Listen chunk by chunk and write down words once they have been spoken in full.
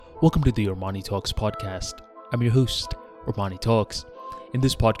Welcome to the Armani Talks podcast. I'm your host, Armani Talks. In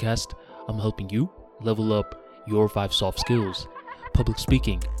this podcast, I'm helping you level up your 5 soft skills: public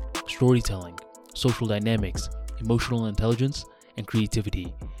speaking, storytelling, social dynamics, emotional intelligence, and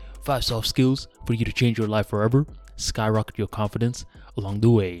creativity. 5 soft skills for you to change your life forever, skyrocket your confidence along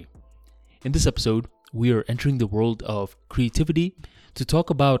the way. In this episode, we are entering the world of creativity to talk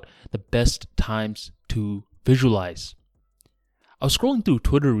about the best times to visualize. I was scrolling through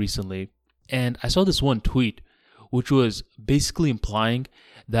Twitter recently and I saw this one tweet which was basically implying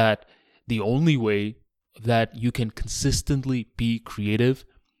that the only way that you can consistently be creative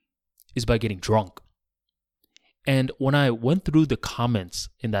is by getting drunk. And when I went through the comments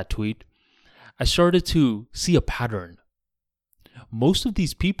in that tweet, I started to see a pattern. Most of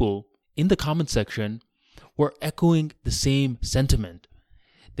these people in the comment section were echoing the same sentiment.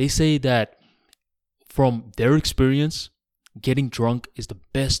 They say that from their experience, getting drunk is the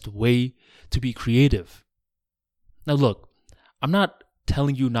best way to be creative. Now look, I'm not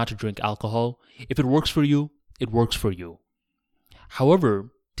telling you not to drink alcohol. If it works for you, it works for you.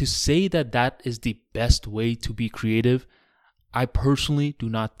 However, to say that that is the best way to be creative, I personally do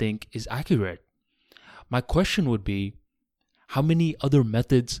not think is accurate. My question would be, how many other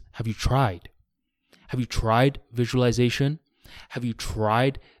methods have you tried? Have you tried visualization? Have you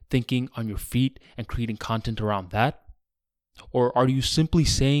tried thinking on your feet and creating content around that? Or are you simply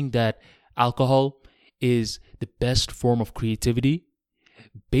saying that alcohol is the best form of creativity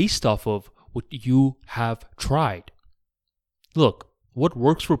based off of what you have tried? Look, what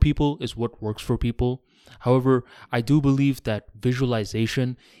works for people is what works for people. However, I do believe that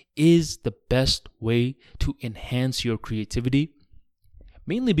visualization is the best way to enhance your creativity,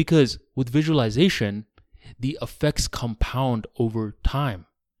 mainly because with visualization, the effects compound over time.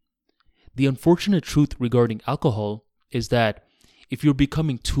 The unfortunate truth regarding alcohol is that if you're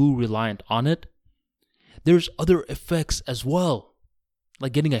becoming too reliant on it, there's other effects as well,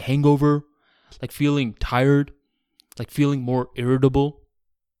 like getting a hangover, like feeling tired, like feeling more irritable.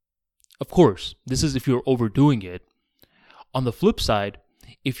 Of course, this is if you're overdoing it. On the flip side,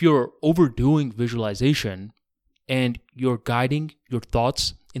 if you're overdoing visualization and you're guiding your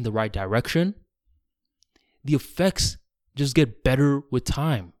thoughts in the right direction, the effects just get better with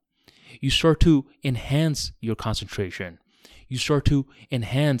time. You start to enhance your concentration. You start to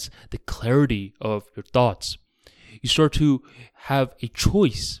enhance the clarity of your thoughts. You start to have a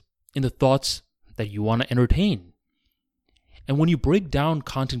choice in the thoughts that you want to entertain. And when you break down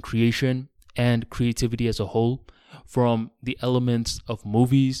content creation and creativity as a whole, from the elements of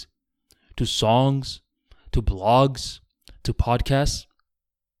movies, to songs, to blogs, to podcasts,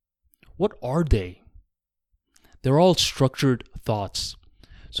 what are they? They're all structured thoughts.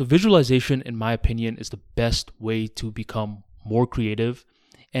 So visualization, in my opinion, is the best way to become more creative.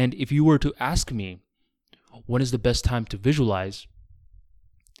 And if you were to ask me, when is the best time to visualize?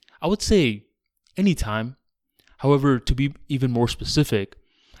 I would say anytime. However, to be even more specific,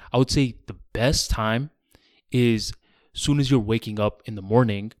 I would say the best time is soon as you're waking up in the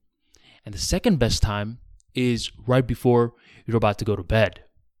morning. And the second best time is right before you're about to go to bed.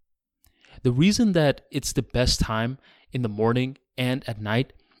 The reason that it's the best time in the morning and at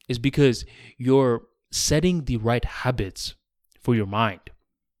night is because you're setting the right habits for your mind.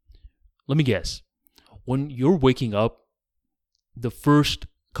 Let me guess. When you're waking up, the first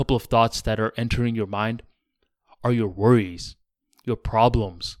couple of thoughts that are entering your mind are your worries, your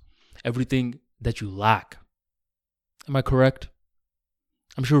problems, everything that you lack. Am I correct?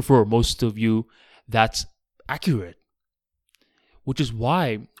 I'm sure for most of you, that's accurate. Which is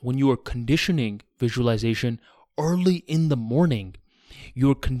why when you are conditioning visualization early in the morning,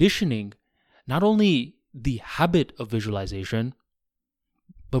 you're conditioning not only the habit of visualization,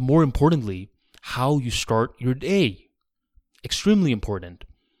 but more importantly, how you start your day. Extremely important.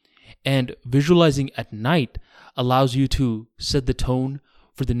 And visualizing at night allows you to set the tone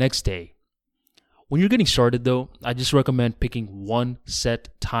for the next day. When you're getting started though, I just recommend picking one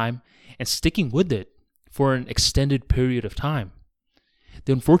set time and sticking with it for an extended period of time.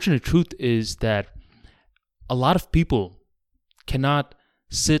 The unfortunate truth is that a lot of people cannot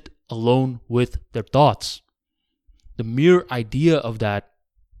sit alone with their thoughts. The mere idea of that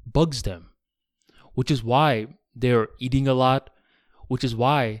bugs them, which is why they're eating a lot, which is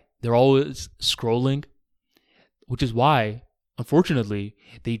why they're always scrolling, which is why, unfortunately,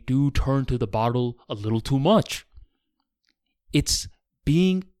 they do turn to the bottle a little too much. It's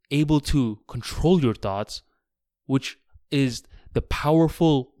being able to control your thoughts, which is the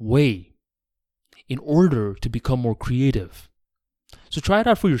powerful way in order to become more creative. So try it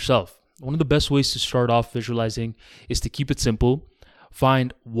out for yourself. One of the best ways to start off visualizing is to keep it simple.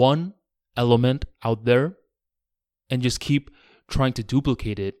 find one element out there and just keep trying to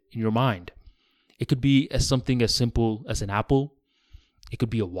duplicate it in your mind. It could be something as simple as an apple. It could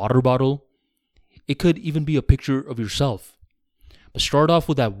be a water bottle. It could even be a picture of yourself. But start off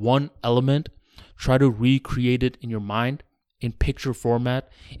with that one element. Try to recreate it in your mind in picture format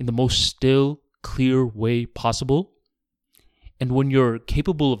in the most still, clear way possible. And when you're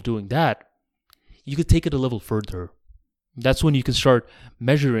capable of doing that, you could take it a level further. That's when you can start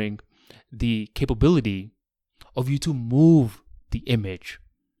measuring the capability of you to move the image,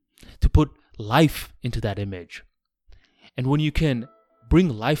 to put life into that image. And when you can bring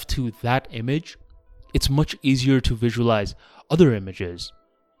life to that image, it's much easier to visualize other images.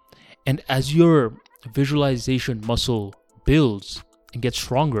 And as your visualization muscle builds and gets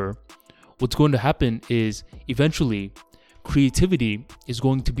stronger, what's going to happen is eventually creativity is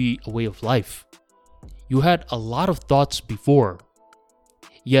going to be a way of life. You had a lot of thoughts before,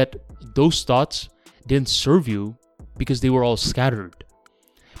 yet those thoughts didn't serve you because they were all scattered.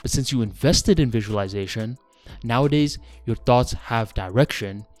 But since you invested in visualization, nowadays your thoughts have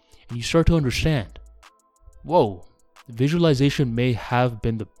direction and you start to understand, whoa, visualization may have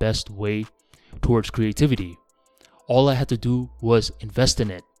been the best way towards creativity. All I had to do was invest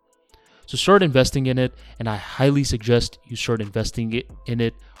in it. So start investing in it, and I highly suggest you start investing in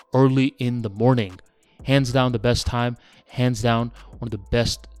it early in the morning. Hands down the best time, hands down one of the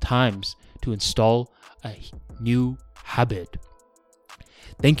best times to install a new habit.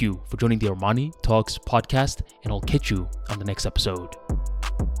 Thank you for joining the Armani Talks podcast, and I'll catch you on the next episode.